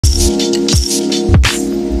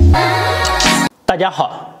大家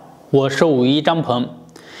好，我是武医张鹏，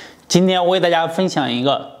今天我为大家分享一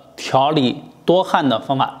个调理多汗的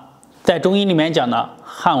方法。在中医里面讲的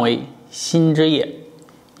汗为心之液，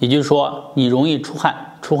也就是说你容易出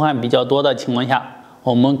汗比较多的情况下，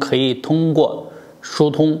我们可以通过疏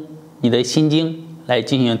通你的心经来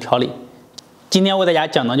进行调理。今天为大家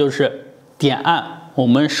讲的就是点按我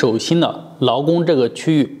们手心的劳宫这个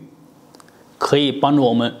区域，可以帮助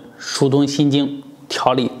我们疏通心经，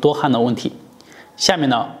调理多汗的问题。下面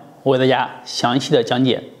呢，我为大家详细的讲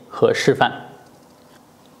解和示范。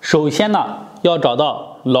首先呢，要找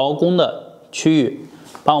到劳宫的区域，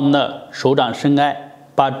把我们的手掌伸开，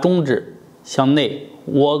把中指向内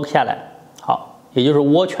窝下来，好，也就是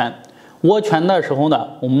握拳。握拳的时候呢，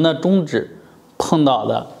我们的中指碰到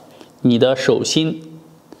的你的手心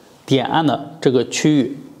点按的这个区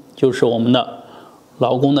域，就是我们的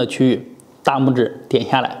劳宫的区域，大拇指点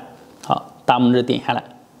下来，好，大拇指点下来，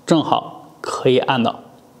正好可以按到。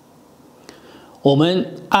我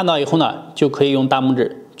们按到以后呢，就可以用大拇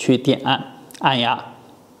指去点按压，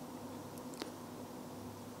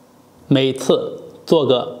每次做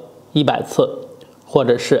个100次，或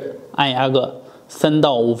者是按压个3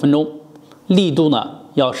到5分钟，力度呢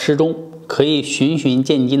要适中，可以循序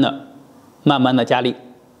渐进的慢慢的加力。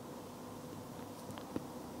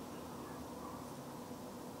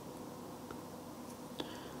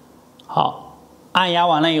好，按压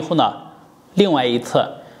完了以后呢，另外一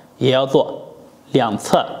侧也要做，2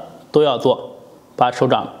侧都要做，把手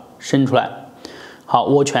掌伸出来，好，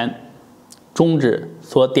握拳，中指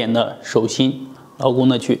所点的手心劳宫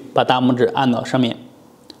的区域，把大拇指按到上面，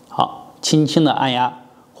好，轻轻的按压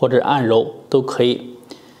或者按揉都可以。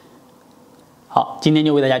好，今天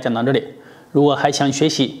就为大家讲到这里。如果还想学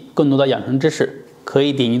习更多的养生知识，可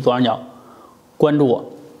以点击左上角关注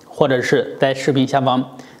我，或者是在视频下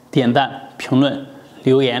方点赞、评论、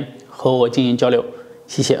留言和我进行交流，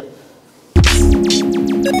谢谢。